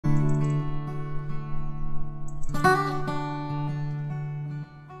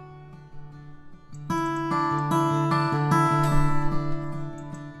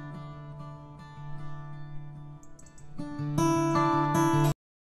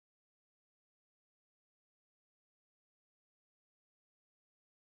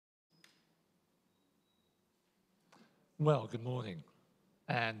Well, good morning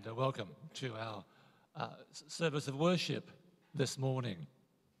and welcome to our service of worship this morning.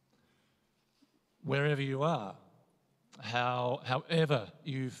 Wherever you are, however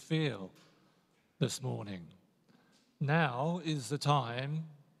you feel this morning, now is the time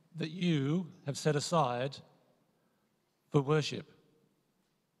that you have set aside for worship.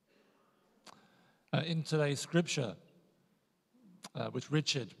 In today's scripture, which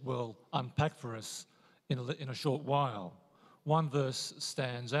Richard will unpack for us in a short while, one verse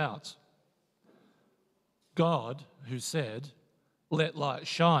stands out. God, who said, "Let light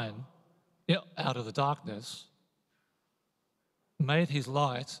shine out of the darkness," made his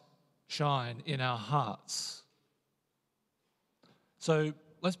light shine in our hearts. So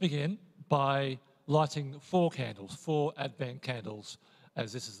let's begin by lighting 4 candles, 4 Advent candles,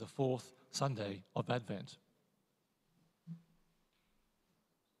 as this is the 4th Sunday of Advent.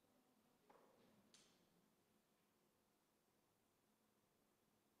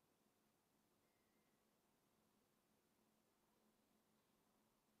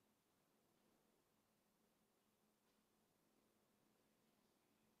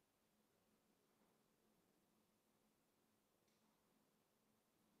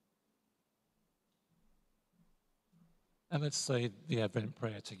 And let's say the Advent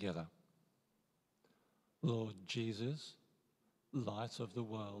prayer together. Lord Jesus, light of the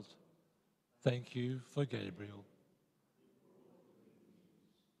world, thank you for Gabriel,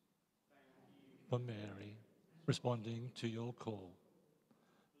 for Mary, responding to your call.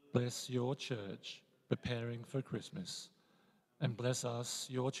 Bless your church, preparing for Christmas, and bless us,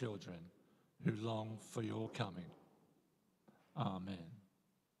 your children, who long for your coming. Amen.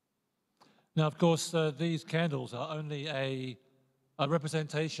 Now, of course, these candles are only a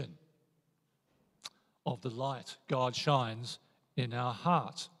representation of the light God shines in our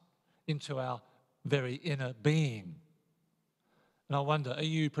heart, into our very inner being. And I wonder, are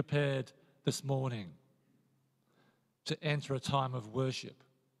you prepared this morning to enter a time of worship,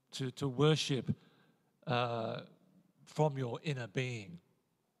 to worship from your inner being?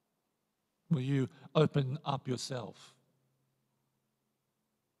 Will you open up yourself?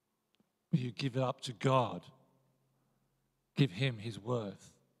 Will you give it up to God? Give him his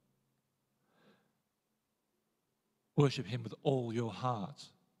worth. Worship him with all your heart.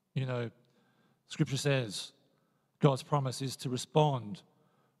 You know, Scripture says God's promise is to respond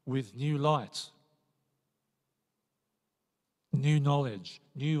with new light, new knowledge,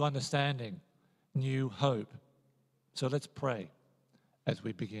 new understanding, new hope. So let's pray as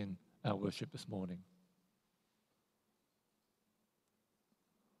we begin our worship this morning.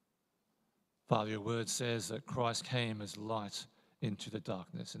 Father, your word says that Christ came as light into the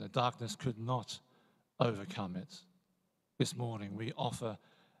darkness, and the darkness could not overcome it. This morning we offer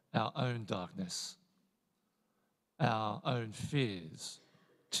our own darkness, our own fears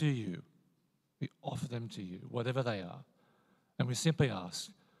to you. We offer them to you, whatever they are. And we simply ask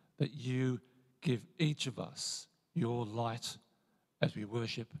that you give each of us your light as we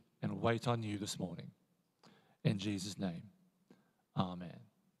worship and wait on you this morning. In Jesus' name, amen.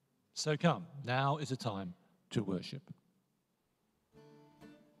 So come, now is the time to worship.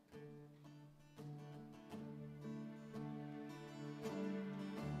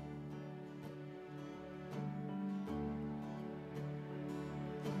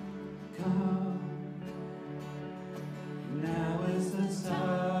 Come, now is the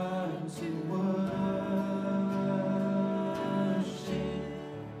time to worship.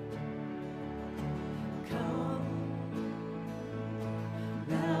 Come,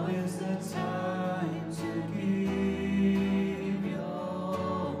 now is the time to give your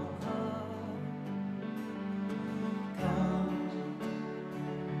heart. Come,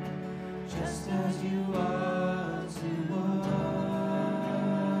 just as you are to worship.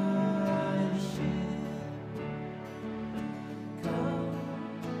 Come,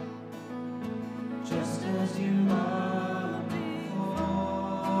 just as you are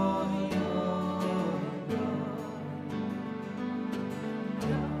before your God.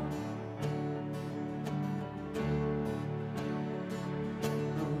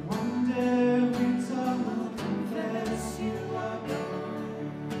 And one day every tongue will confess you are God.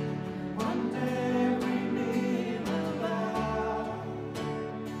 One day every knee will bow.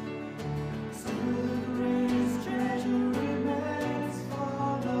 Still the greatest treasure remains for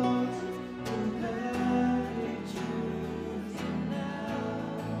those who bear it true.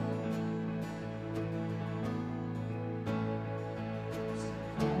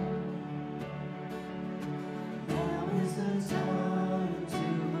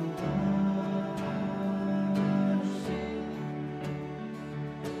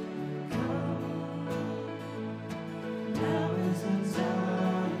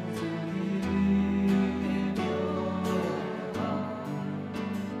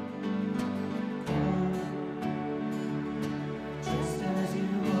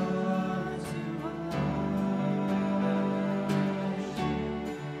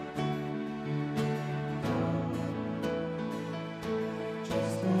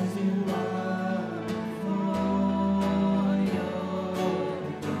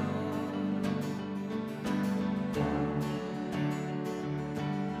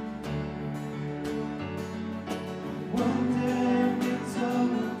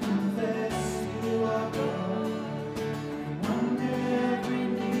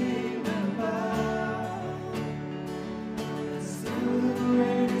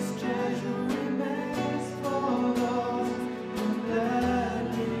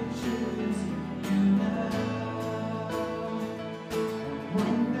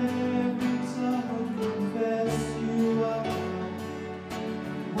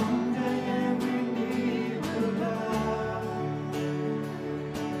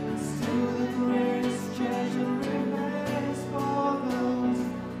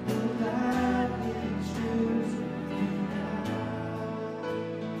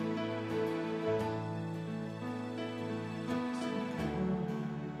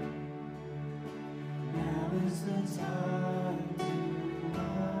 is the time to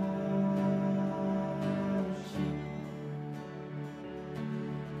worship.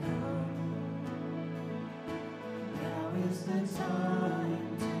 Come, now is the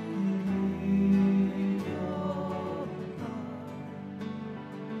time to hear your call.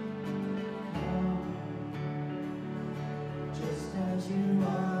 Come, just as you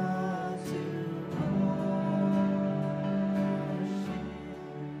are to worship.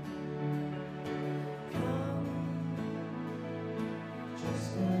 Come,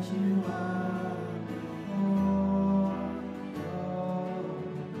 just as you are before your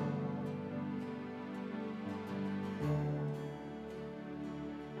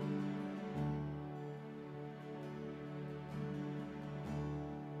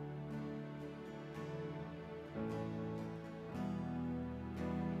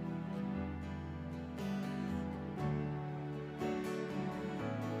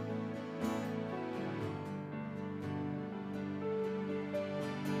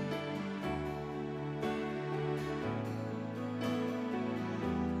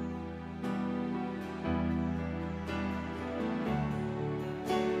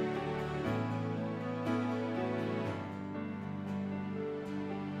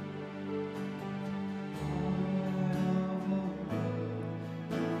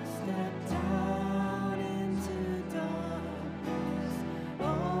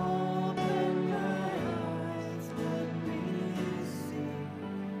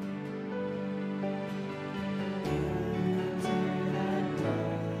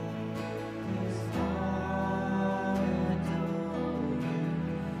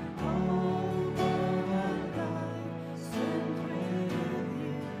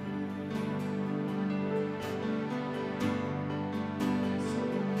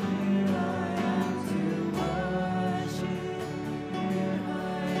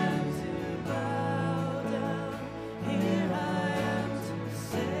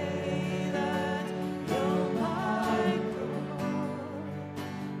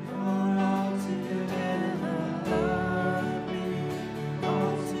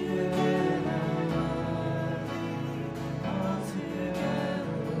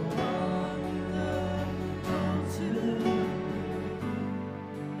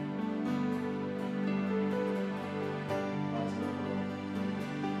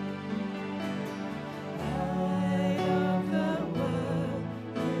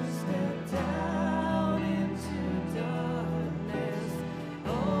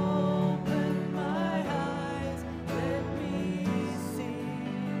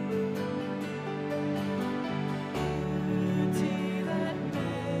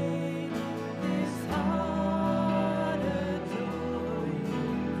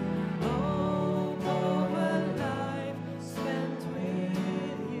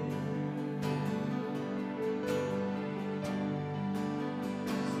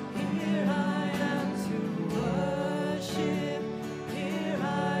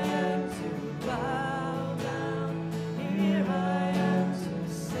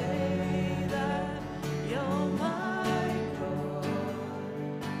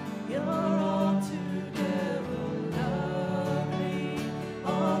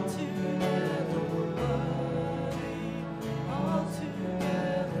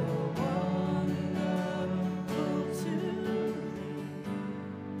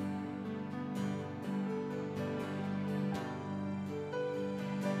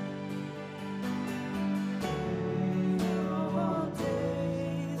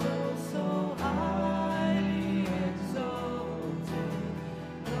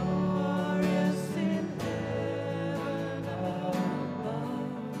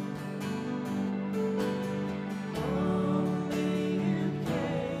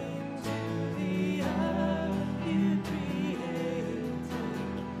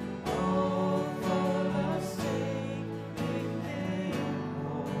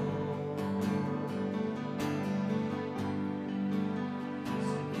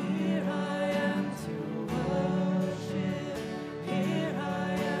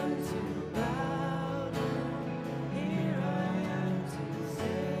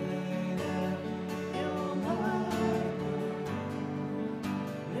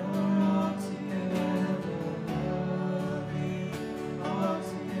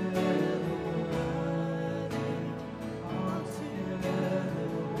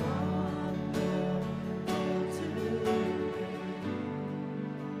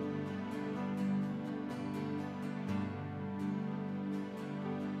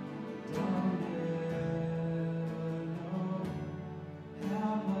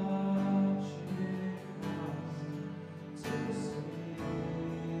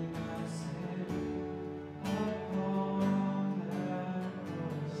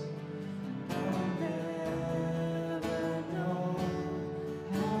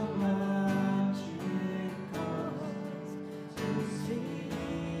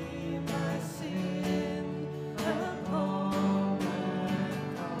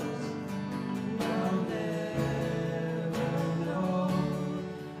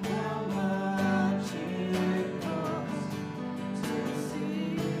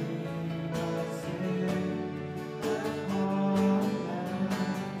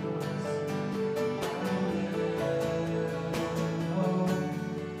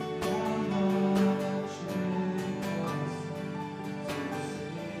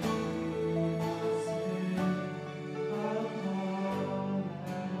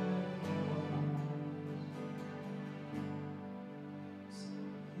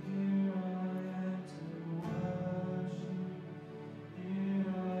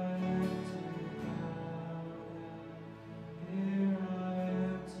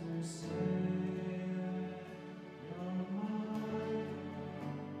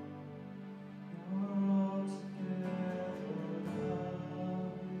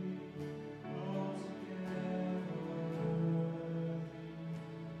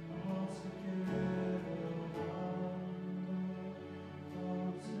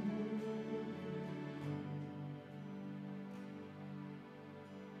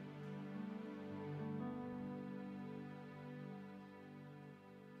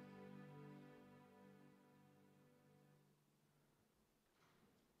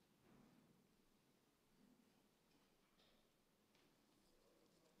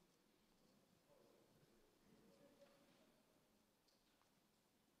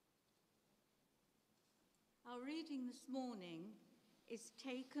Our reading this morning is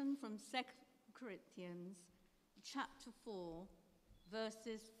taken from 2 Corinthians chapter 4,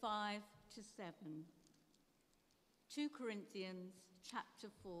 verses 5 to 7. 2 Corinthians chapter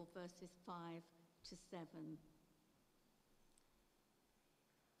 4, verses 5 to 7.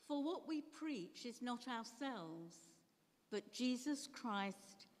 For what we preach is not ourselves, but Jesus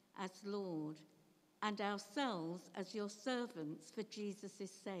Christ as Lord, and ourselves as your servants for Jesus'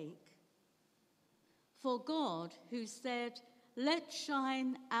 sake. For God, who said, "Let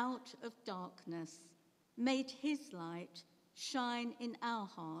shine out of darkness," made his light shine in our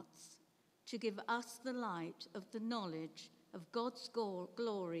hearts to give us the light of the knowledge of God's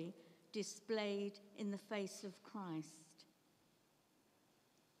glory displayed in the face of Christ.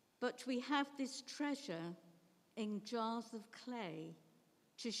 But we have this treasure in jars of clay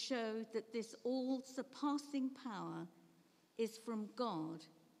to show that this all-surpassing power is from God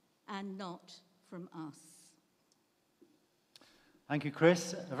and not from us. Thank you,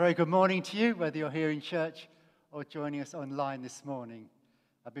 Chris. A very good morning to you, whether you're here in church or joining us online this morning.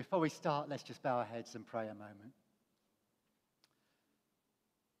 Before we start, let's just bow our heads and pray a moment.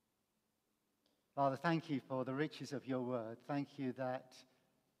 Father, thank you for the riches of your word. Thank you that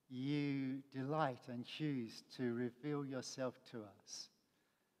you delight and choose to reveal yourself to us.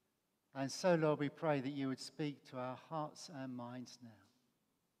 And so, Lord, we pray that you would speak to our hearts and minds now.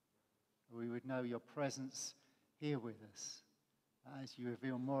 We would know your presence here with us as you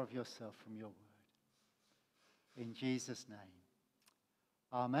reveal more of yourself from your word. In Jesus' name,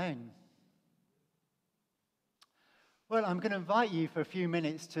 amen. Well, I'm going to invite you for a few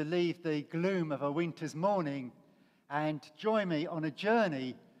minutes to leave the gloom of a winter's morning and join me on a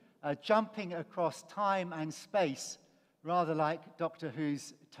journey jumping across time and space, rather like Doctor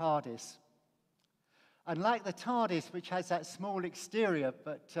Who's TARDIS. And like the TARDIS, which has that small exterior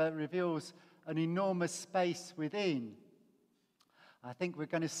but reveals an enormous space within, I think we're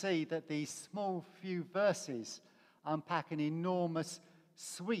going to see that these small few verses unpack an enormous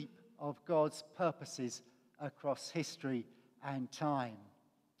sweep of God's purposes across history and time.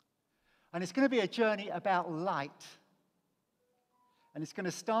 And it's going to be a journey about light. And it's going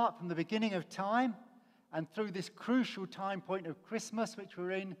to start from the beginning of time and through this crucial time point of Christmas, which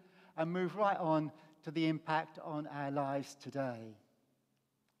we're in, and move right on to the impact on our lives today.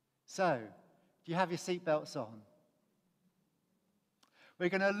 So, do you have your seatbelts on? We're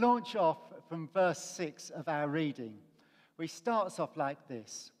going to launch off from verse 6 of our reading, which starts off like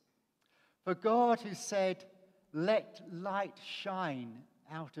this. For God, who said, "Let light shine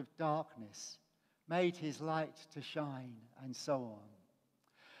out of darkness," made his light to shine, and so on.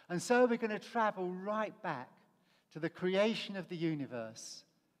 And so we're going to travel right back to the creation of the universe,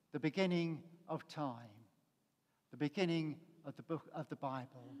 the beginning of time, the beginning of the book of the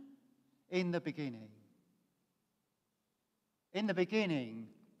Bible. In the beginning. In the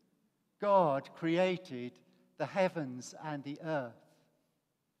beginning, God created the heavens and the earth.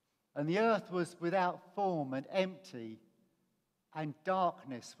 And the earth was without form and empty, and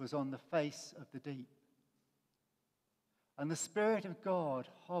darkness was on the face of the deep. And the Spirit of God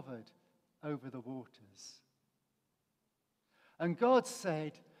hovered over the waters. And God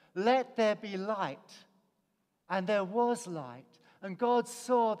said, "Let there be light." And there was light. And God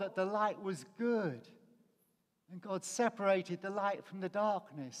saw that the light was good. And God separated the light from the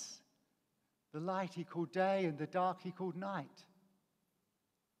darkness. The light he called day, and the dark he called night.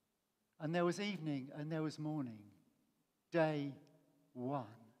 And there was evening and there was morning. Day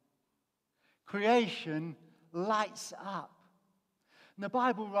one. Creation lights up. And the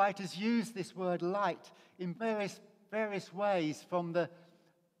Bible writers use this word light in various ways, from the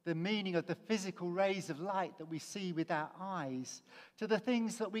meaning of the physical rays of light that we see with our eyes to the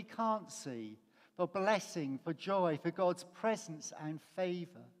things that we can't see, for blessing, for joy, for God's presence and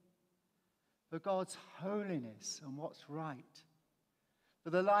favor, for God's holiness and what's right,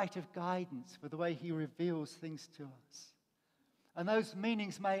 for the light of guidance, for the way he reveals things to us. And those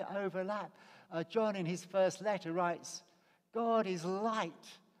meanings may overlap. John in his first letter writes, God is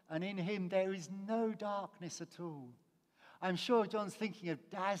light, and in him there is no darkness at all. I'm sure John's thinking of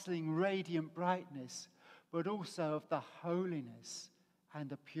dazzling, radiant brightness, but also of the holiness and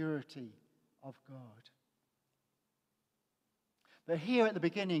the purity of God. But here at the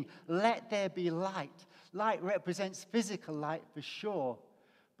beginning, let there be light. Light represents physical light for sure,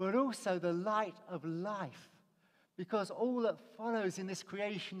 but also the light of life. Because all that follows in this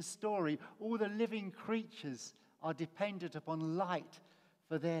creation story, all the living creatures are dependent upon light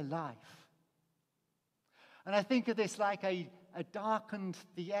for their life. And I think of this like a darkened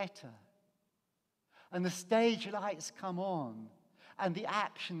theatre. And the stage lights come on, and the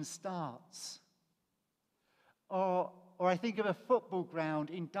action starts. Or I think of a football ground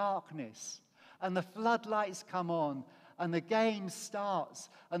in darkness, and the floodlights come on, and the game starts,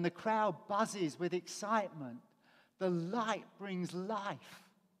 and the crowd buzzes with excitement. The light brings life.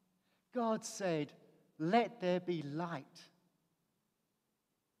 God said, "Let there be light."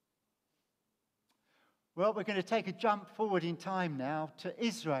 Well, we're going to take a jump forward in time now to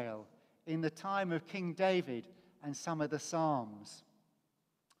Israel in the time of King David and some of the Psalms.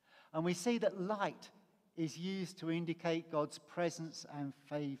 And we see that light is used to indicate God's presence and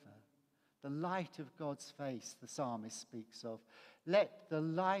favor. The light of God's face, the psalmist speaks of. "Let the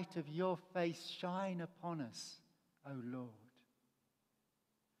light of your face shine upon us, O Lord."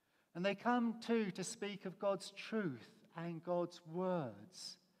 And they come too to speak of God's truth and God's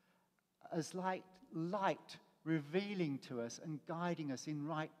words as like light revealing to us and guiding us in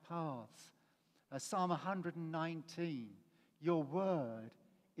right paths. Psalm 119, "Your word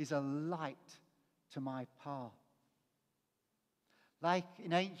is a light to my path." Like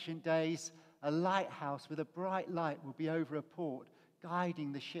in ancient days, a lighthouse with a bright light would be over a port,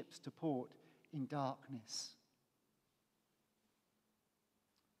 guiding the ships to port in darkness.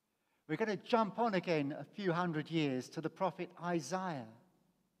 We're going to jump on again a few hundred years to the prophet Isaiah.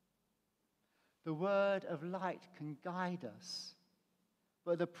 The word of light can guide us,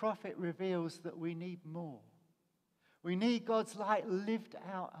 but the prophet reveals that we need more. We need God's light lived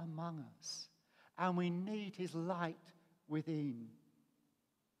out among us, and we need his light within.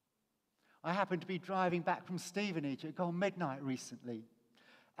 I happened to be driving back from Stevenage at gone midnight recently,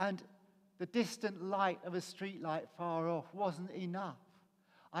 and the distant light of a street light far off wasn't enough.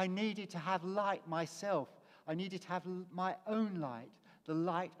 I needed to have light myself. I needed to have my own light, the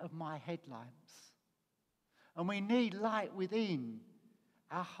light of my headlamps. And we need light within,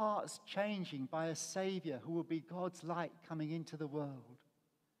 our hearts changing by a Saviour who will be God's light coming into the world.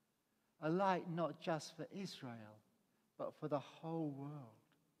 A light not just for Israel, but for the whole world.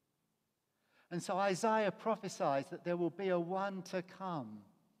 And so Isaiah prophesies that there will be a one to come.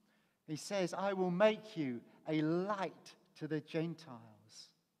 He says, "I will make you a light to the Gentiles."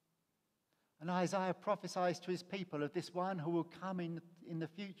 And Isaiah prophesies to his people of this one who will come in the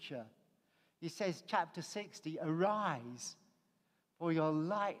future. He says, chapter 60, "Arise, for your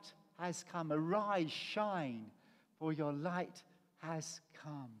light has come. Arise, shine, for your light has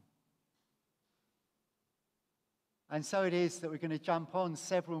come." And so it is that we're going to jump on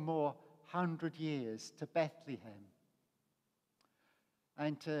several more 100 years to Bethlehem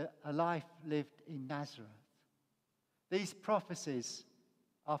and to a life lived in Nazareth. These prophecies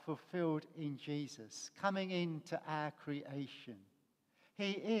are fulfilled in Jesus, coming into our creation.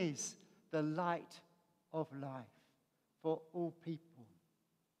 He is the light of life for all people.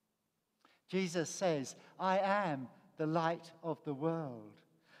 Jesus says, "I am the light of the world."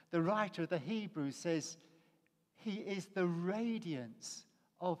 The writer of the Hebrews says, "He is the radiance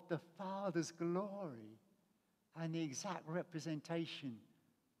of the Father's glory and the exact representation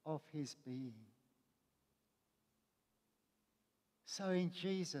of his being." So in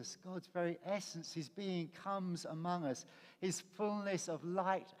Jesus, God's very essence, his being, comes among us, his fullness of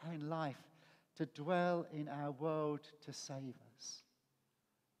light and life to dwell in our world to save us.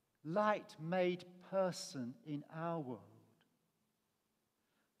 Light made person in our world.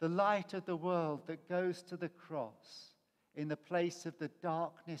 The light of the world that goes to the cross in the place of the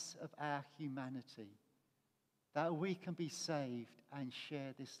darkness of our humanity, that we can be saved and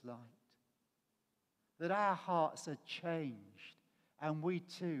share this light. That our hearts are changed and we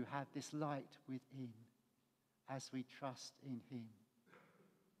too have this light within as we trust in him.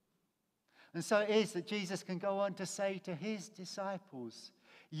 And so it is that Jesus can go on to say to his disciples,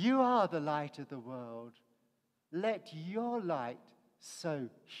 "You are the light of the world. Let your light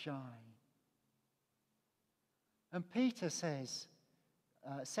so shine." And Peter says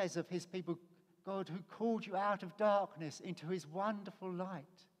of his people, "God who called you out of darkness into his wonderful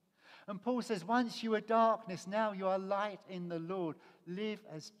light." And Paul says, "Once you were darkness, now you are light in the Lord. Live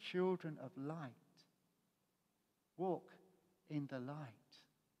as children of light. Walk in the light."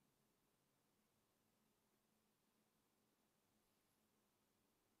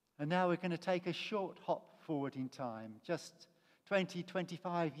 And now we're going to take a short hop forward in time, just 20,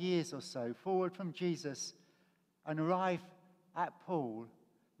 25 years or so, forward from Jesus, and arrive at Paul,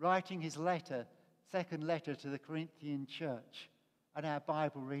 writing his letter, second letter to the Corinthian church, and our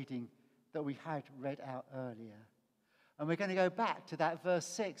Bible reading that we had read out earlier. And we're going to go back to that verse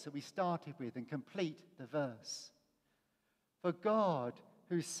 6 that we started with and complete the verse. "For God,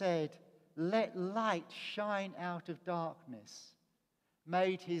 who said, 'Let light shine out of darkness,'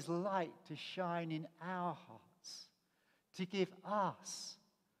 made his light to shine in our hearts, to give us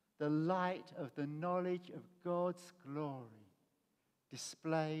the light of the knowledge of God's glory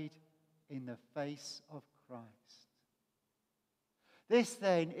displayed in the face of Christ. This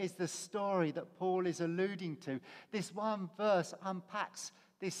then is the story that Paul is alluding to. This one verse unpacks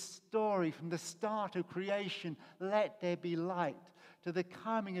this story from the start of creation, let there be light, to the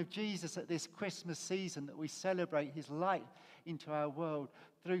coming of Jesus at this Christmas season that we celebrate his light into our world,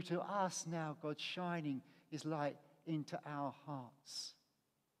 through to us now, God shining his light into our hearts.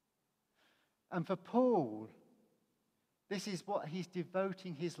 And for Paul, this is what he's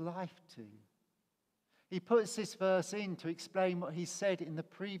devoting his life to. He puts this verse in to explain what he said in the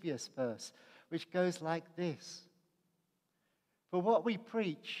previous verse, which goes like this. For what we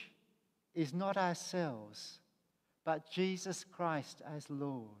preach is not ourselves, but Jesus Christ as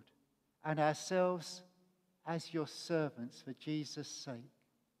Lord, and ourselves as your servants for Jesus' sake.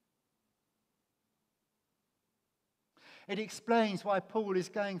 It explains why Paul is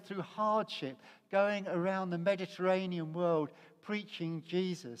going through hardship, going around the Mediterranean world preaching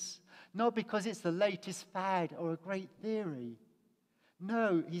Jesus. Not because it's the latest fad or a great theory.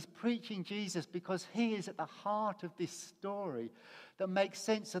 No, he's preaching Jesus because he is at the heart of this story that makes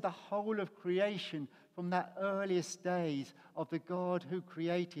sense of the whole of creation from that earliest days of the God who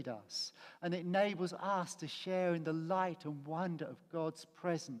created us. And it enables us to share in the light and wonder of God's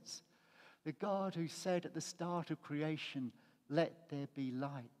presence. The God who said at the start of creation, let there be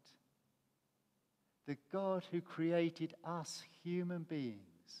light. The God who created us human beings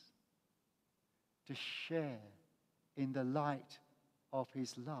to share in the light of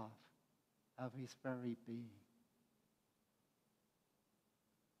his love, of his very being.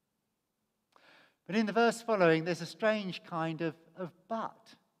 But in the verse following, there's a strange kind of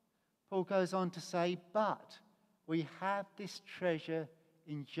but. Paul goes on to say, but we have this treasure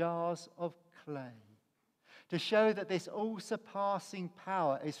in jars of clay, to show that this all-surpassing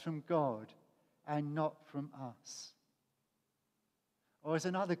power is from God and not from us. Or as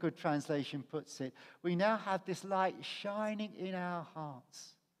another good translation puts it, we now have this light shining in our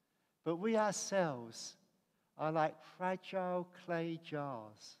hearts, but we ourselves are like fragile clay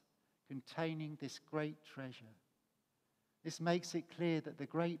jars containing this great treasure. This makes it clear that the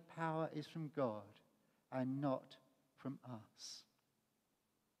great power is from God and not from us.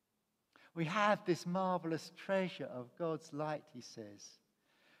 We have this marvelous treasure of God's light, he says,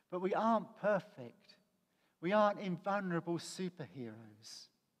 but we aren't perfect. We aren't invulnerable superheroes.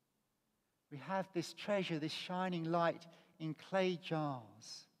 We have this treasure, this shining light in clay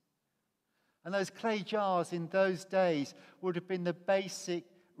jars. And those clay jars in those days would have been the basic,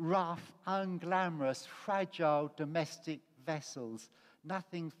 rough, unglamorous, fragile domestic vessels.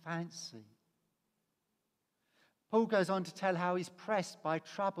 Nothing fancy. Paul goes on to tell how he's pressed by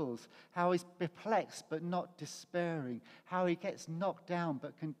troubles, how he's perplexed but not despairing, how he gets knocked down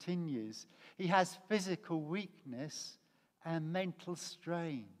but continues. He has physical weakness and mental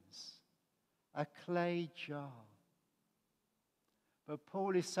strains. A clay jar. But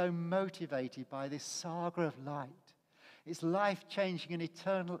Paul is so motivated by this saga of light, its life-changing and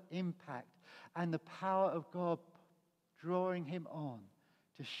eternal impact, and the power of God drawing him on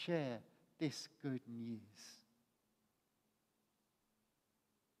to share this good news.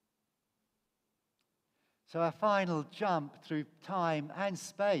 So our final jump through time and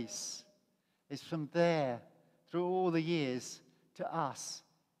space is from there, through all the years, to us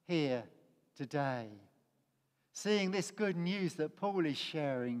here today. Seeing this good news that Paul is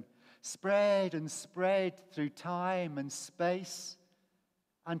sharing spread and spread through time and space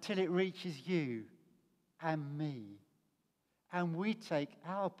until it reaches you and me. And we take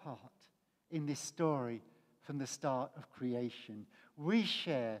our part in this story from the start of creation. We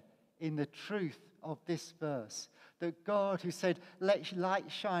share in the truth of this verse, that God, who said, let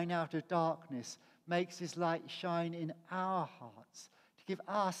light shine out of darkness, makes his light shine in our hearts to give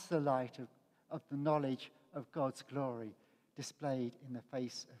us the light of the knowledge of God's glory displayed in the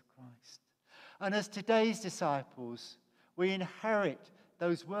face of Christ. And as today's disciples, we inherit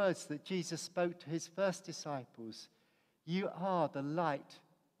those words that Jesus spoke to his first disciples. You are the light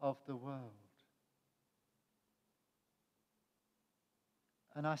of the world.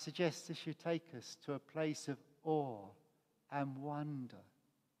 And I suggest this should take us to a place of awe and wonder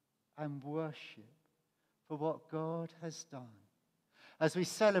and worship for what God has done. As we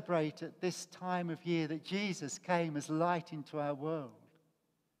celebrate at this time of year that Jesus came as light into our world.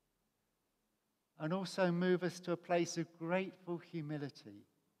 And also move us to a place of grateful humility.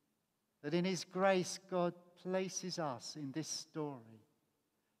 That in his grace God places us in this story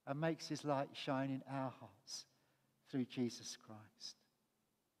and makes his light shine in our hearts through Jesus Christ.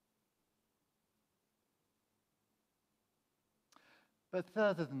 But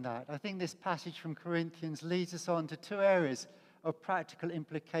further than that, I think this passage from Corinthians leads us on to two areas of practical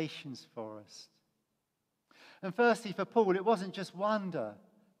implications for us. And firstly, for Paul, it wasn't just wonder,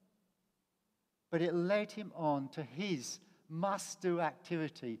 but it led him on to his must-do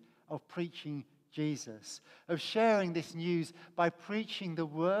activity of preaching Jesus, of sharing this news by preaching the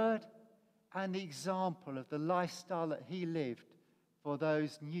word and the example of the lifestyle that he lived for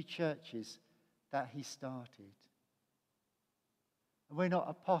those new churches that he started. And we're not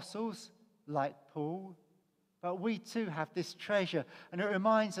apostles like Paul, but we too have this treasure, and it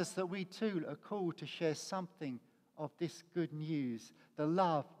reminds us that we too are called to share something of this good news, the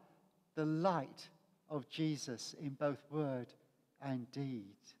love, the light of Jesus in both word and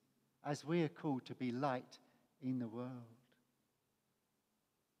deed, as we are called to be light in the world.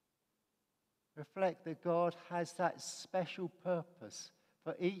 Reflect that God has that special purpose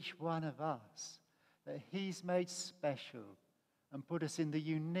for each one of us, that he's made special and put us in the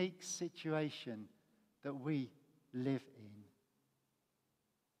unique situation that we live in.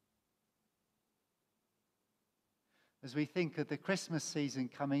 As we think of the Christmas season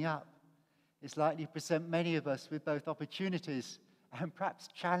coming up, it's likely to present many of us with both opportunities and perhaps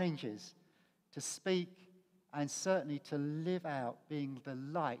challenges to speak and certainly to live out being the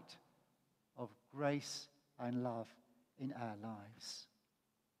light of grace and love in our lives.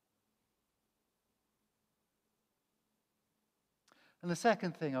 And the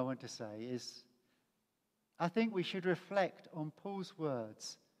second thing I want to say is, I think we should reflect on Paul's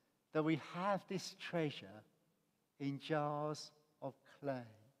words that we have this treasure in jars of clay.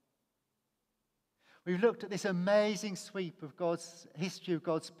 We've looked at this amazing sweep of God's history of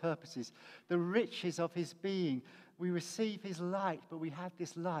God's purposes, the riches of his being. We receive his light, but we have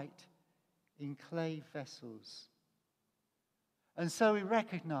this light in clay vessels. And so we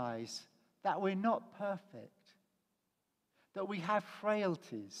recognize that we're not perfect, that we have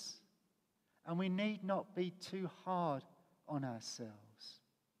frailties, and we need not be too hard on ourselves.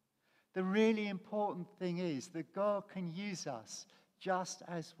 The really important thing is that God can use us just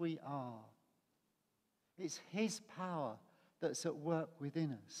as we are. It's his power that's at work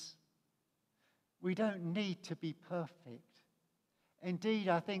within us. We don't need to be perfect. Indeed,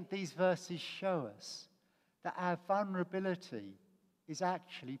 I think these verses show us that our vulnerability is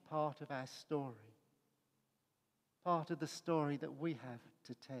actually part of our story, part of the story that we have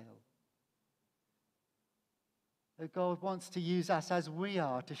to tell. That God wants to use us as we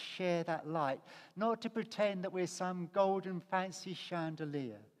are to share that light, not to pretend that we're some golden fancy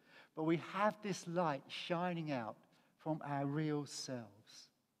chandelier, but we have this light shining out from our real selves.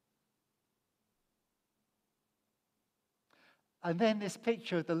 And then this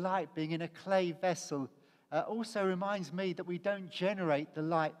picture of the light being in a clay vessel also reminds me that we don't generate the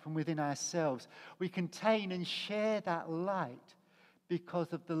light from within ourselves. We contain and share that light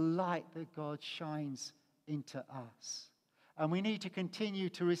because of the light that God shines into us. And we need to continue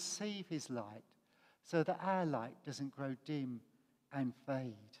to receive his light so that our light doesn't grow dim and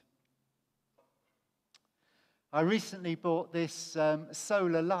fade. I recently bought this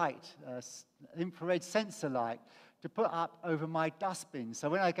solar light, infrared sensor light, to put up over my dustbin. So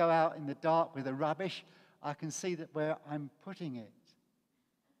when I go out in the dark with the rubbish, I can see that where I'm putting it.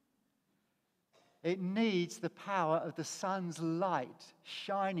 It needs the power of the sun's light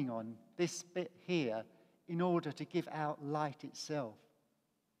shining on this bit here in order to give out light itself.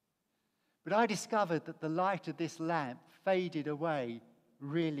 But I discovered that the light of this lamp faded away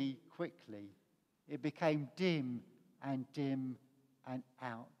really quickly. It became dim and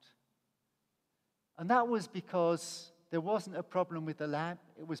out. And that was because there wasn't a problem with the lamp.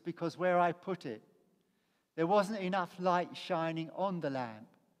 It was because where I put it, there wasn't enough light shining on the lamp,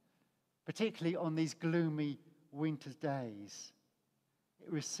 particularly on these gloomy winter days.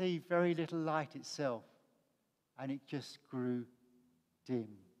 It received very little light itself, and it just grew dim.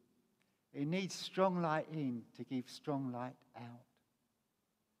 It needs strong light in to give strong light out.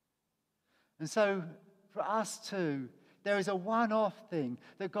 And so for us too, there is a one-off thing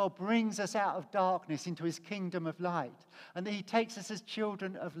that God brings us out of darkness into his kingdom of light, and that he takes us as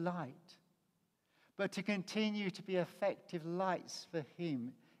children of light. But to continue to be effective lights for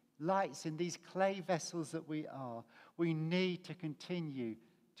him, lights in these clay vessels that we are, we need to continue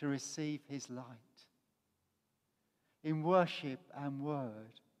to receive his light. In worship and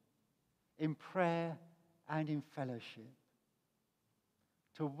word, in prayer and in fellowship.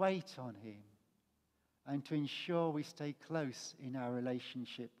 To wait on him and to ensure we stay close in our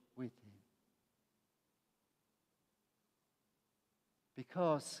relationship with him.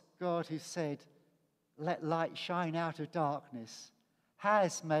 Because God, who said, "Let light shine out of darkness,"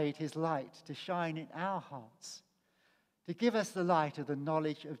 has made his light to shine in our hearts, to give us the light of the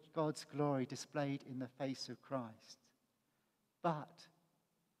knowledge of God's glory displayed in the face of Christ. But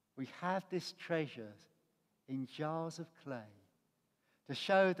we have this treasure in jars of clay to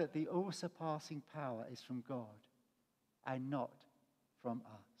show that the all-surpassing power is from God and not from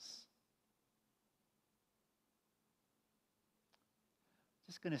us.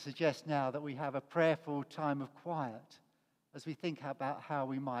 Just going to suggest now that we have a prayerful time of quiet as we think about how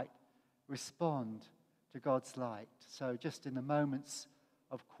we might respond to God's light. So just in the moments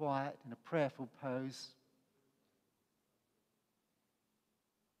of quiet, in a prayerful pose.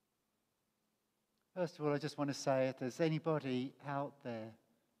 First of all, I just want to say, if there's anybody out there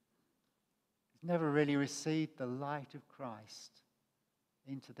who's never really received the light of Christ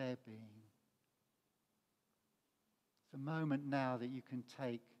into their being, it's a moment now that you can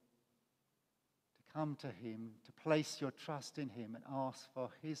take to come to him, to place your trust in him and ask for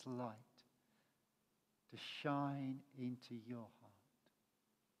his light to shine into your heart.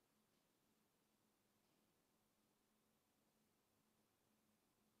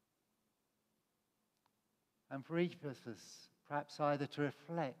 And for each of us, perhaps either to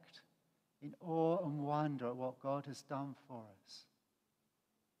reflect in awe and wonder at what God has done for us,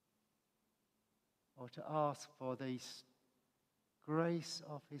 or to ask for the grace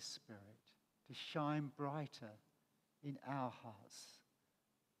of his Spirit to shine brighter in our hearts,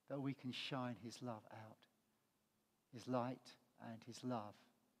 that we can shine his love out, his light and his love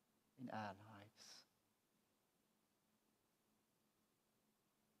in our lives.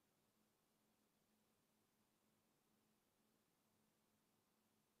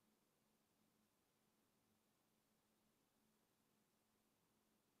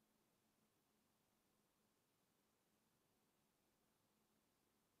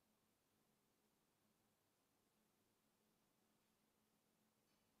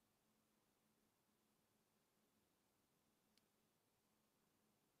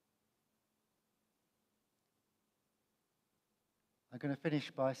 I'm going to finish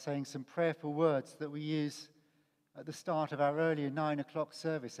by saying some prayerful words that we use at the start of our earlier 9 o'clock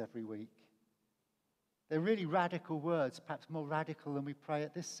service every week. They're really radical words, perhaps more radical than we pray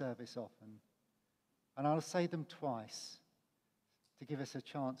at this service often. And I'll say them twice to give us a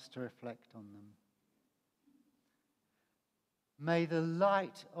chance to reflect on them. May the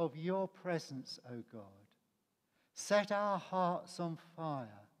light of your presence, O God, set our hearts on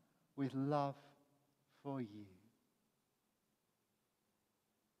fire with love for you.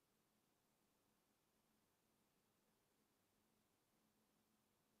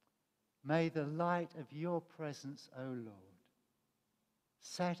 May the light of your presence, O Lord,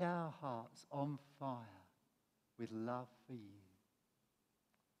 set our hearts on fire with love for you.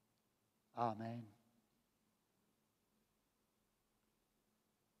 Amen.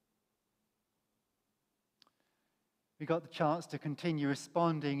 We got the chance to continue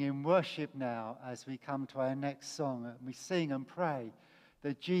responding in worship now as we come to our next song, and we sing and pray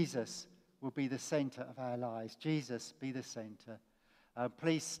that Jesus will be the center of our lives. Jesus, be the center.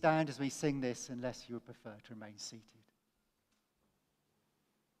 Please stand as we sing this, unless you would prefer to remain seated.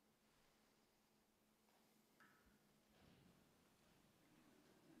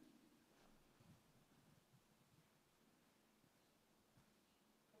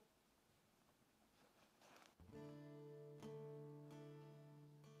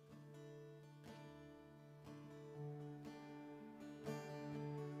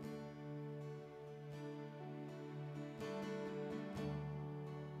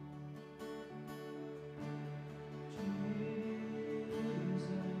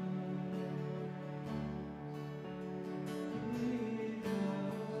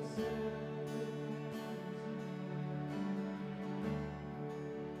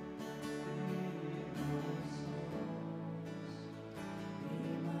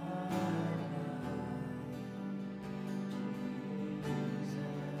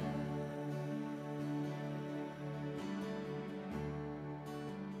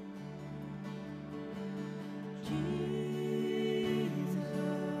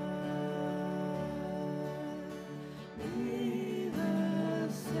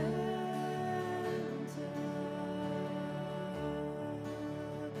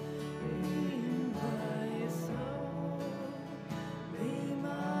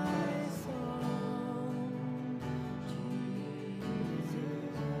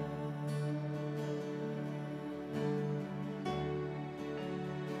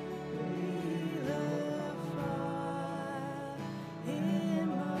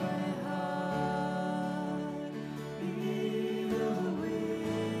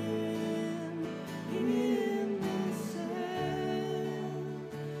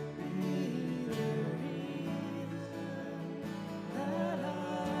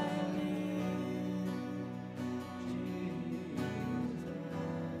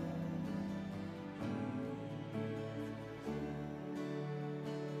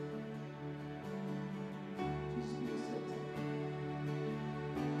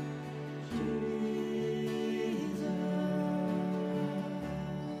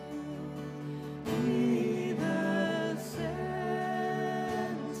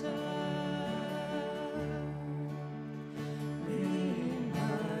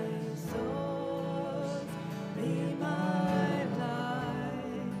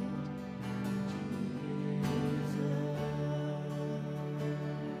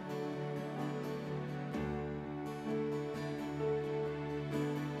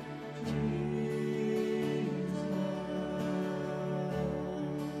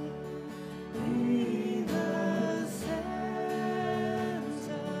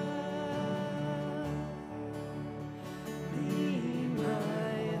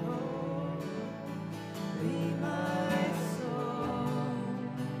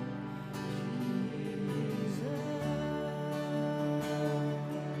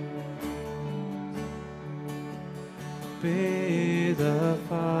 Be the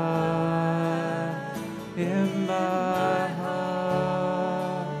fire in my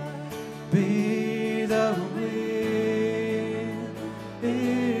heart, be the wind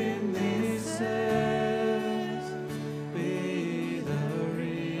in these sails, be the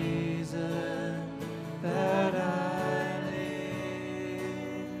reason that I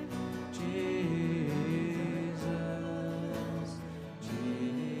live. Jesus,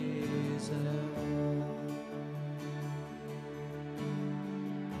 Jesus.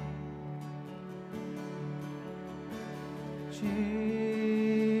 Jesus,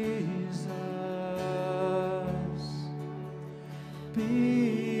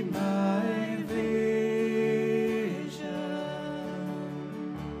 be my vision,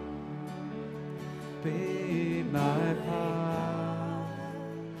 be my path,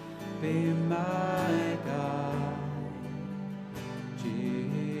 be my guide.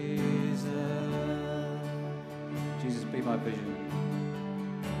 Jesus, be my vision.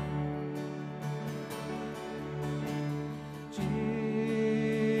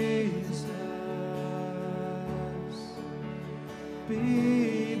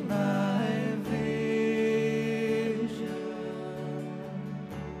 Be my vision,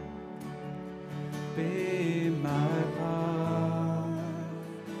 be my path,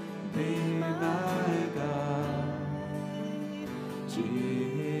 be my guide, Jesus.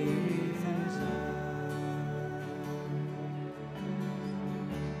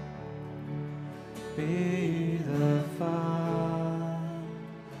 Be the fire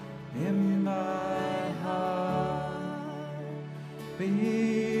in my heart,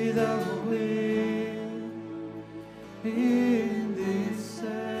 be the wind in this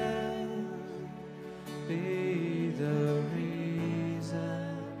sails, be the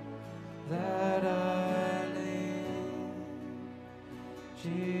reason that I live.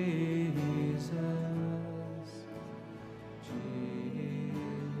 Jesus, Jesus.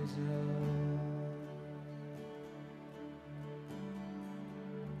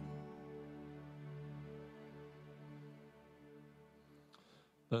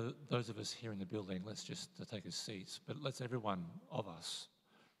 Those of us here in the building, let's just take a seat, but let's every one of us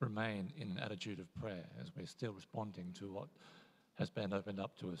remain in an attitude of prayer as we're still responding to what has been opened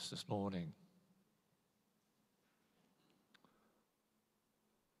up to us this morning.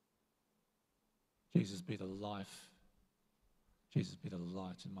 Jesus, be the life. Jesus, be the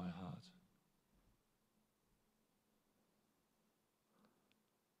light in my heart.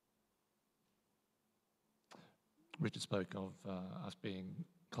 Richard spoke of us being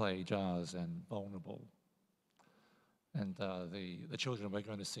clay jars and vulnerable. And the children we're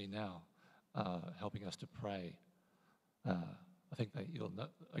going to see now helping us to pray. I think you'll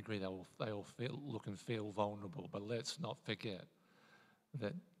agree they all look and feel vulnerable, but let's not forget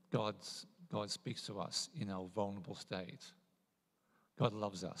that God speaks to us in our vulnerable state. God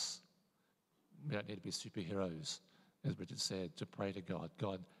loves us. We don't need to be superheroes, as Richard said, to pray to God.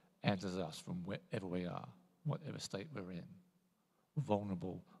 God answers us from wherever we are, whatever state we're in,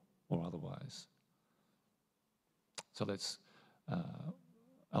 vulnerable or otherwise. So let's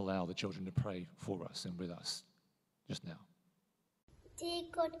allow the children to pray for us and with us just now. Dear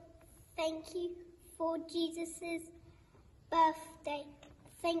God, thank you for Jesus' birthday.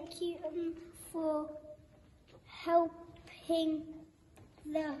 Thank you for helping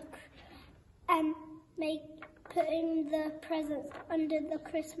putting the presents under the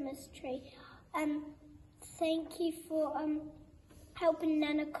Christmas tree. Thank you for helping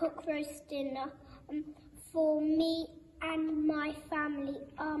Nana cook roast dinner for me and my family.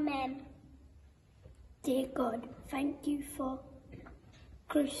 Amen. Dear God, thank you for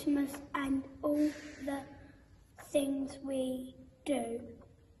Christmas and all the things we do,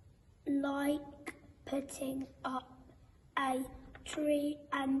 like putting up a tree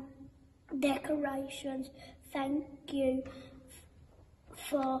and decorations. Thank you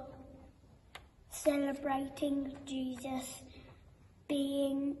for celebrating Jesus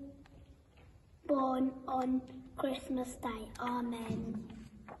being born on Christmas Day. Amen.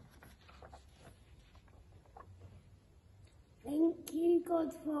 Thank you,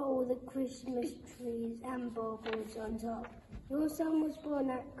 God, for all the Christmas trees and baubles on top. Your son was born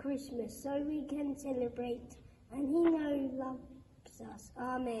at Christmas, so we can celebrate, and he knows loves us.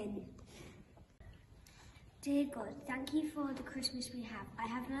 Amen. Dear God, thank you for the Christmas we have. I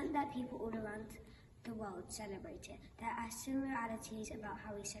have learnt that people all around the world celebrate it. There are similarities about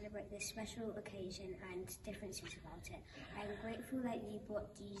how we celebrate this special occasion and differences about it. I am grateful that you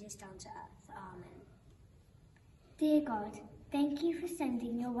brought Jesus down to earth. Amen. Dear God, thank you for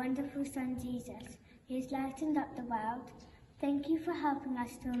sending your wonderful Son Jesus. He has lightened up the world. Thank you for helping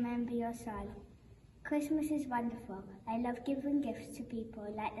us to remember your Son. Christmas is wonderful. I love giving gifts to people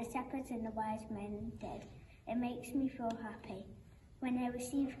like the shepherds and the wise men did. It makes me feel happy. When I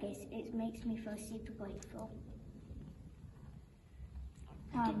receive gifts, it makes me feel super grateful.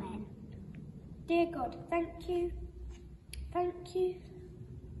 Amen. Dear God, thank you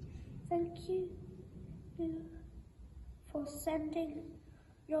for sending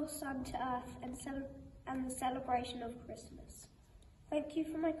your Son to earth and the celebration of Christmas. Thank you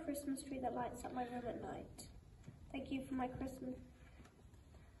for my Christmas tree that lights up my room at night. Thank you for my Christmas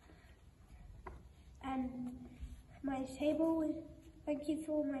and my table with. Thank you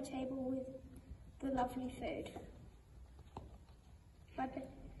for my table with the lovely food.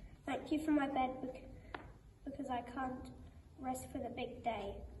 Thank you for my bed because I can't rest for the big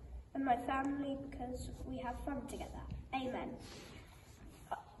day, and my family because we have fun together. Amen.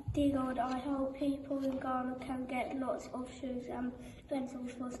 Dear God, I hope people in Ghana can get lots of shoes and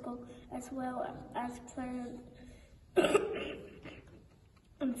pencils for school, as well as presents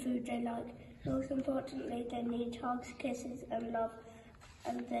and food they like. Most importantly, they need hugs, kisses and love,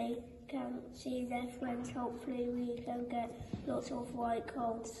 and they can see their friends. Hopefully we can get lots of white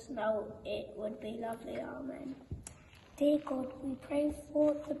cold snow. It would be lovely. Amen. Dear God, we pray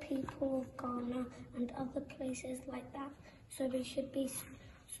for the people of Ghana and other places like that, so we should be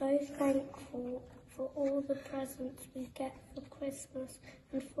so thankful for all the presents we get for Christmas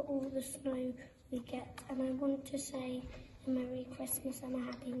and for all the snow we get. And I want to say a Merry Christmas and a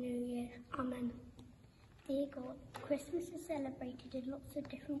Happy New Year. Amen. Dear God, Christmas is celebrated in lots of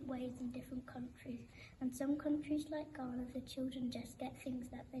different ways in different countries. And some countries like Ghana, the children just get things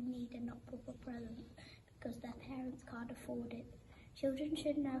that they need and not proper presents because their parents can't afford it. Children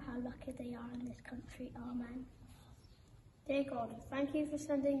should know how lucky they are in this country. Amen. Dear God, thank you for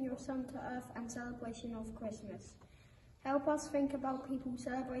sending your Son to earth and celebration of Christmas. Help us think about people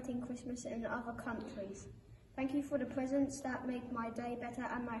celebrating Christmas in other countries. Thank you for the presents that make my day better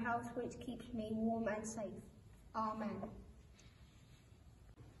and my house which keeps me warm and safe. Amen.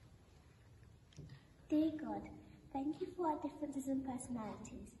 Dear God, thank you for our differences and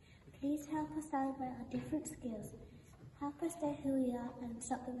personalities. Please help us celebrate our different skills. Help us stay who we are and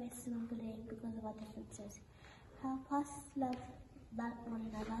stop the racism and bullying because of our differences. Help us love one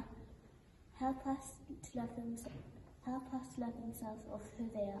another. Help us to love themselves of who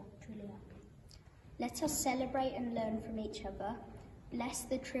they are, truly are. Let us celebrate and learn from each other. Bless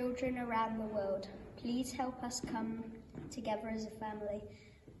the children around the world. Please help us come together as a family.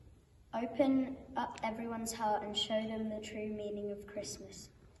 Open up everyone's heart and show them the true meaning of Christmas.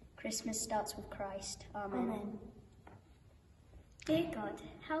 Christmas starts with Christ. Amen. Amen. Dear God,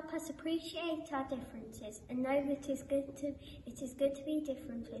 help us appreciate our differences and know that it is good to be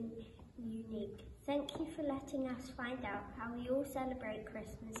different and unique. Thank you for letting us find out how we all celebrate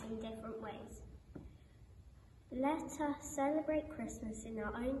Christmas in different ways. Let us celebrate Christmas in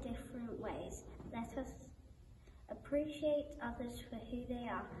our own different ways. Let us appreciate others for who they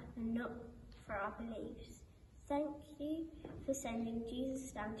are and not for our beliefs. Thank you for sending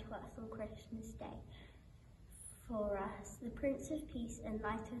Jesus down to us on Christmas Day. For us, the Prince of Peace and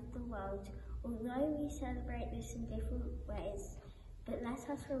Light of the world, although we celebrate this in different ways, but let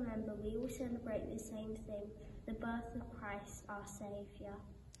us remember we all celebrate the same thing, the birth of Christ, our Saviour.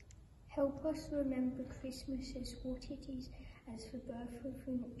 Help us remember Christmas as what it is, as the birth of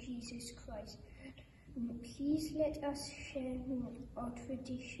Jesus Christ. Please let us share our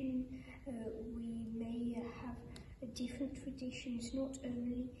tradition. We may have different traditions, not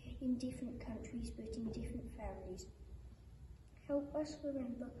only in different countries, but in different families. Help us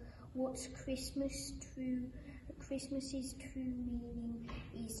remember what Christmas's true meaning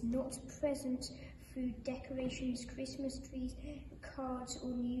is, not presents, food, decorations, Christmas trees, cards or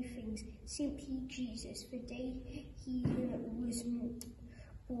new things. Simply Jesus, the day he was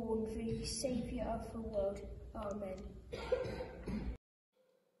born, the Saviour of the world. Amen.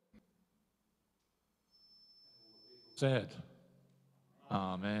 Said,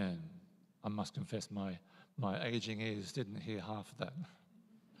 Amen. I must confess my aging ears didn't hear half of that.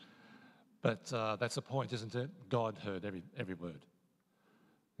 But that's the point, isn't it? God heard every word.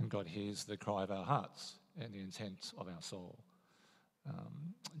 And God hears the cry of our hearts and the intent of our soul.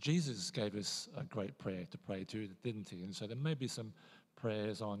 Jesus gave us a great prayer to pray to, didn't he? And so there may be some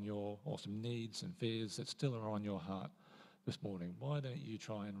prayers on or some needs and fears that still are on your heart this morning. Why don't you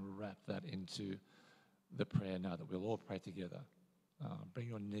try and wrap that into the prayer now that we'll all pray together? Bring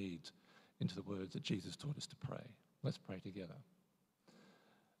your need into the words that Jesus taught us to pray. Let's pray together.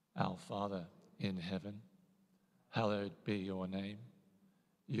 Our Father in heaven, hallowed be your name.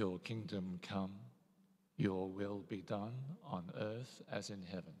 Your kingdom come, your will be done on earth as in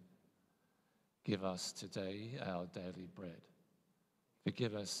heaven. Give us today our daily bread.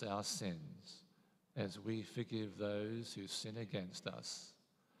 Forgive us our sins, as we forgive those who sin against us.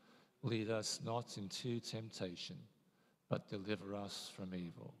 Lead us not into temptation, but deliver us from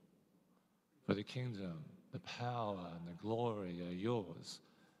evil. For the kingdom, the power, and the glory are yours,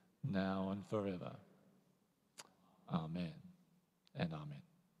 now and forever. Amen and amen.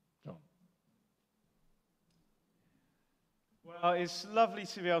 John. Well, it's lovely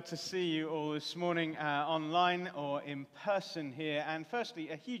to be able to see you all this morning online or in person here. And firstly,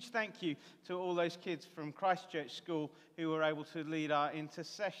 a huge thank you to all those kids from Christchurch School who were able to lead our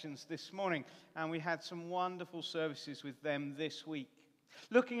intercessions this morning. And we had some wonderful services with them this week.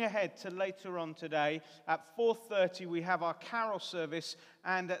 Looking ahead to later on today, at 4:30 we have our carol service,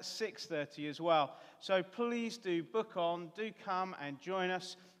 and at 6:30 as well. So please do book on, do come and join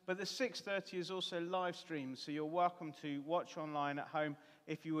us. But the 6:30 is also live streamed, so you're welcome to watch online at home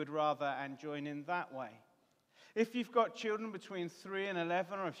if you would rather and join in that way. If you've got children between 3 and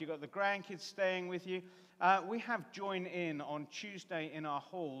 11, or if you've got the grandkids staying with you, we have Join In on Tuesday in our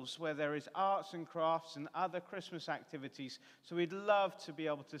halls, where there is arts and crafts and other Christmas activities. So we'd love to be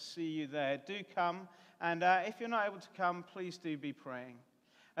able to see you there. Do come, and if you're not able to come, please do be praying.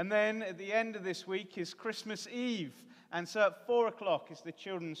 And then at the end of this week is Christmas Eve. And so at 4 o'clock is the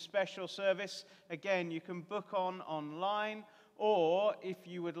children's special service. Again, you can book online, or if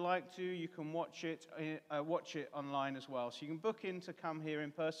you would like to, you can watch it online as well. So you can book in to come here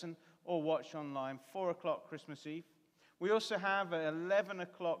in person or watch online. 4 o'clock Christmas Eve. We also have at 11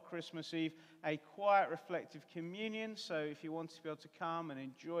 o'clock Christmas Eve a quiet reflective communion. So if you want to be able to come and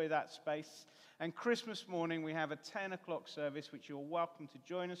enjoy that space. And Christmas morning we have a 10 o'clock service, which you're welcome to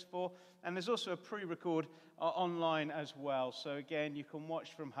join us for. And there's also a pre-record online as well. So again, you can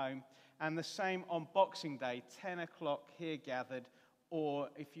watch from home. And the same on Boxing Day, 10 o'clock here gathered. Or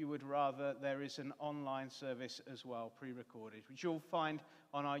if you would rather, there is an online service as well, pre-recorded, which you'll find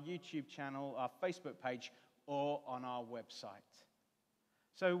on our YouTube channel, our Facebook page, or on our website.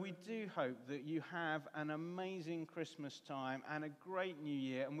 So we do hope that you have an amazing Christmas time and a great New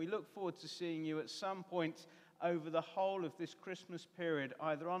Year, and we look forward to seeing you at some point over the whole of this Christmas period,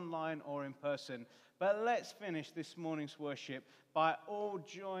 either online or in person. But let's finish this morning's worship by all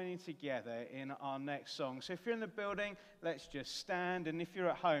joining together in our next song. So if you're in the building, let's just stand, and if you're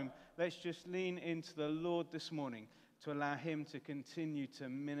at home, let's just lean into the Lord this morning to allow him to continue to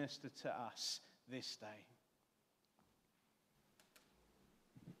minister to us this day.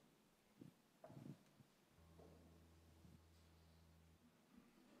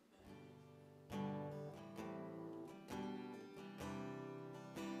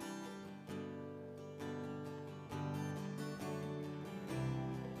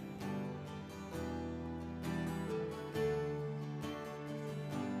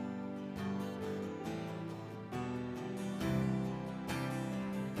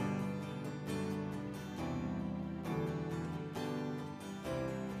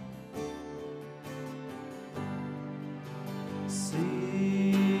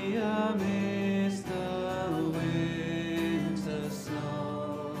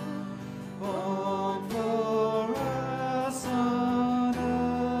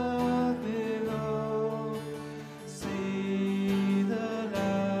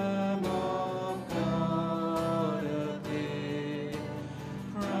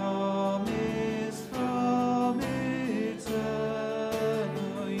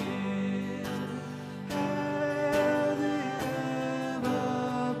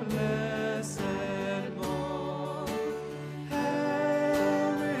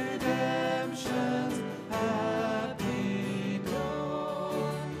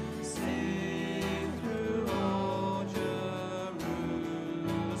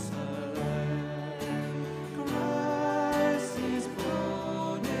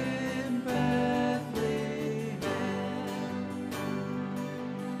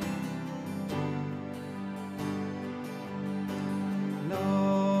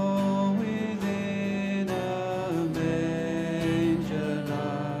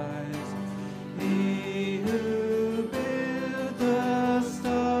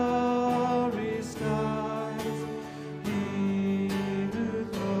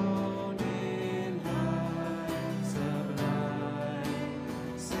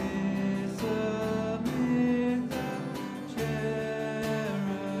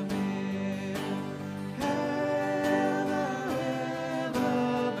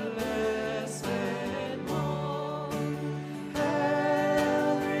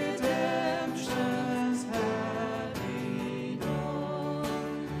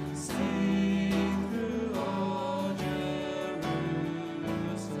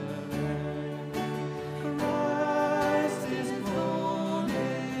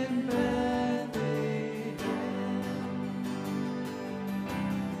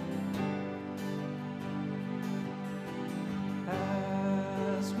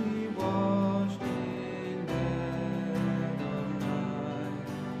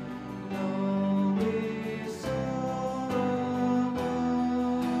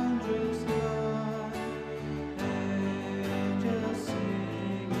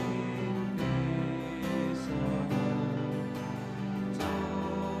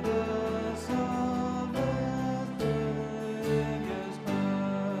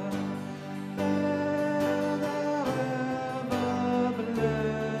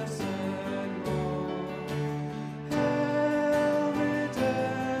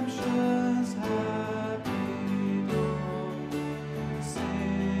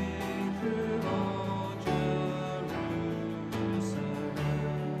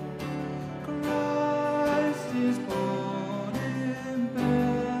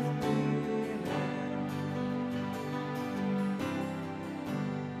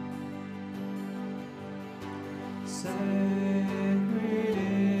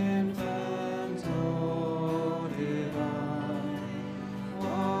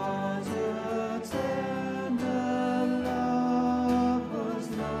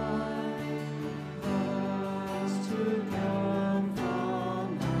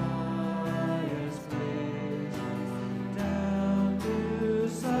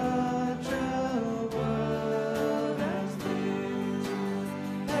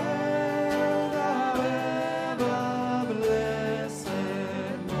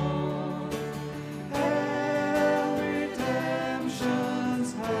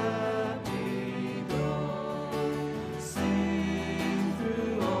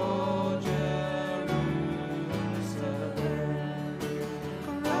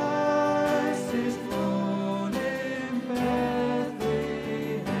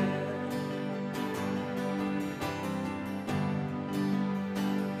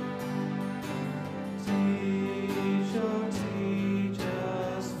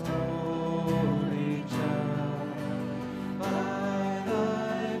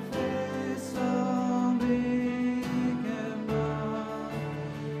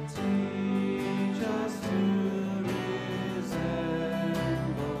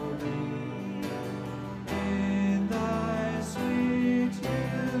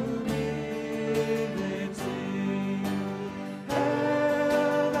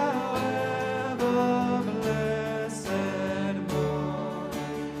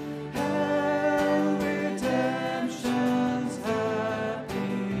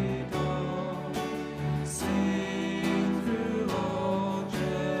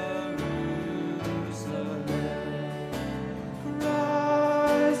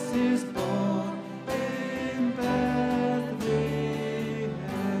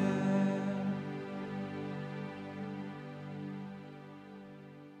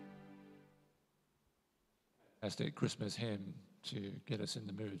 fantastic Christmas hymn to get us in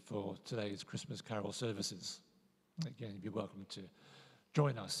the mood for today's Christmas carol services. Again, you'd be welcome to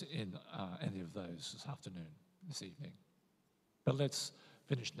join us in any of those this afternoon, this evening. But let's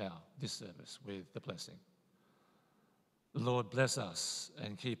finish now this service with the blessing. The Lord bless us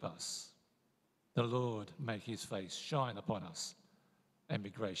and keep us. The Lord make his face shine upon us and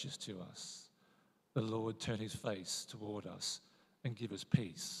be gracious to us. The Lord turn his face toward us and give us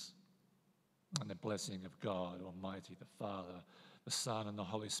peace. And the blessing of God Almighty, the Father, the Son, and the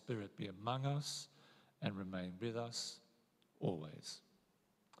Holy Spirit be among us and remain with us always.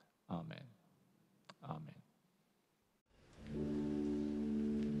 Amen. Amen.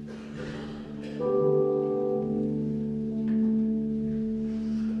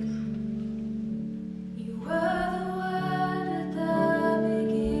 You were the Word at the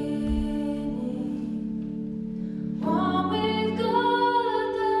beginning, one with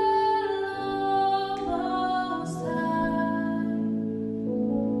God, the Lord Most High.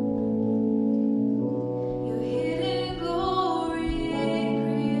 Your hidden glory in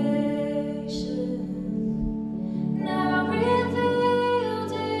creation, now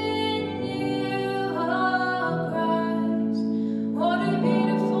revealed in you.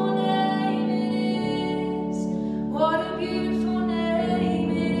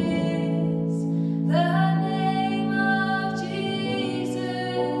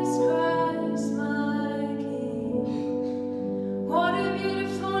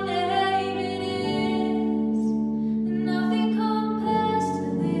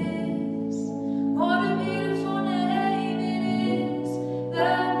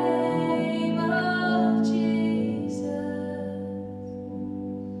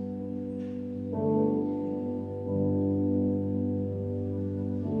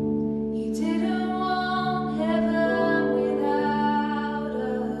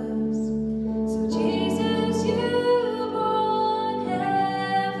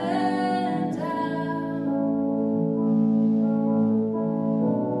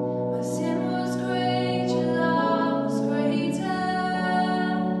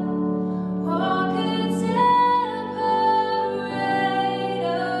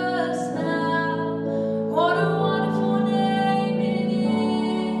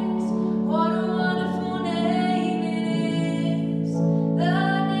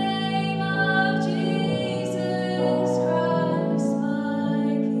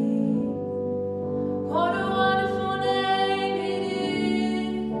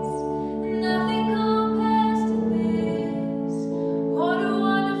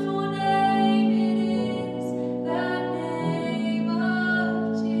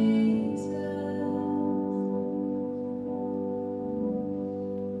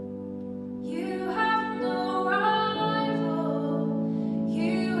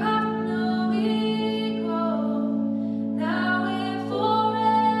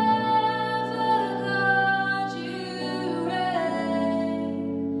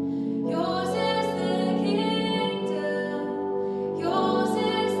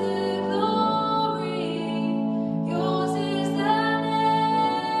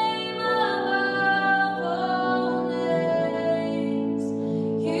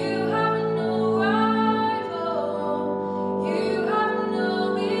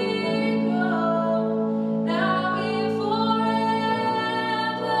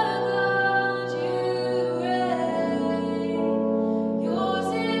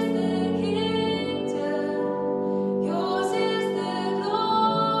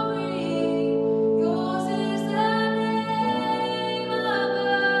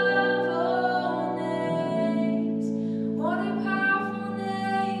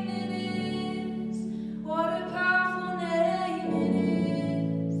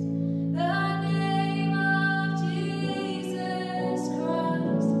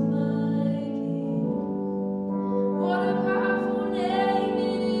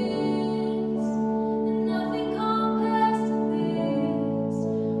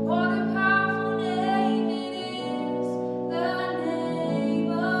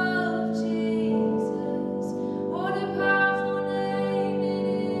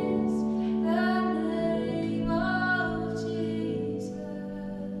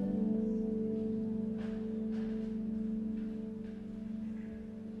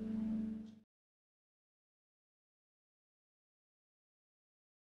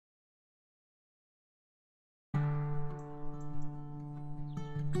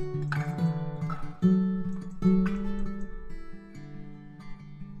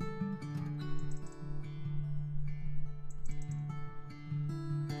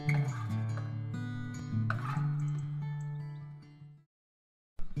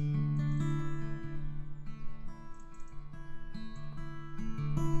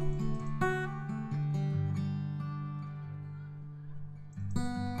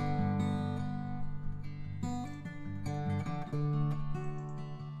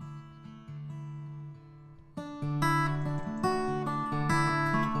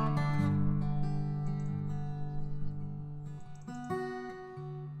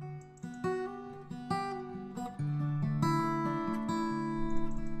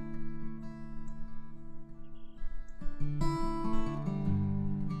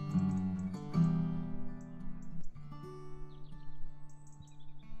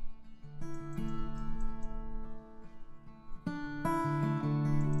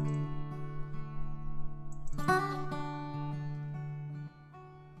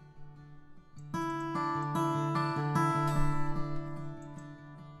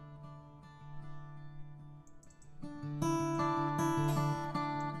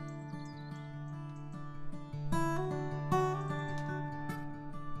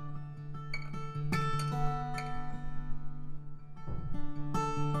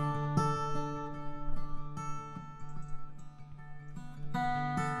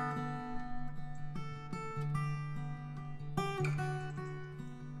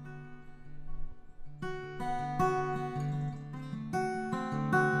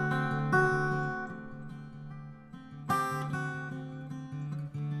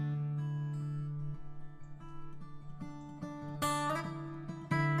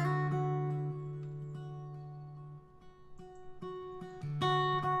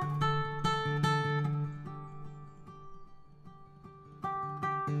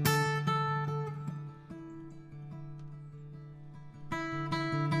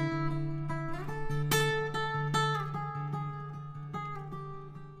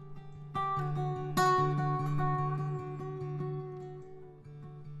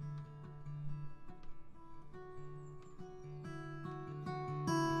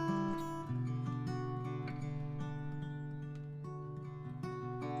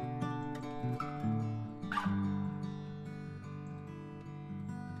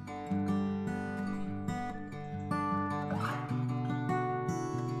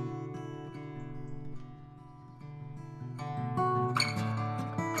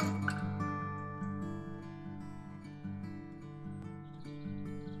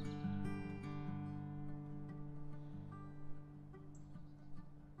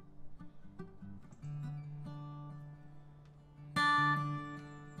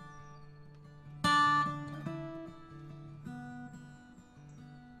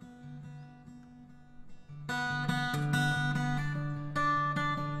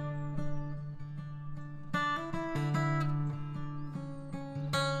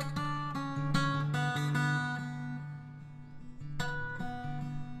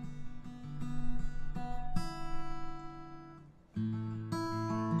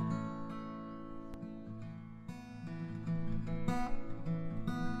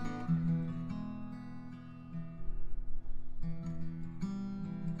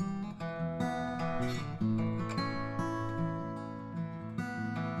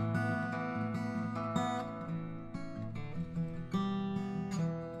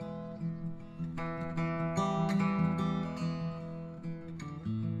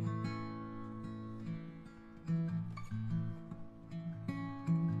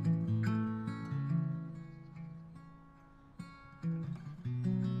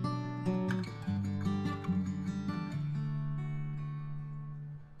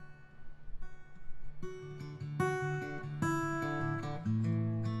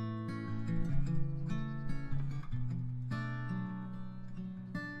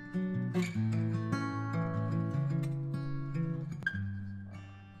 Thank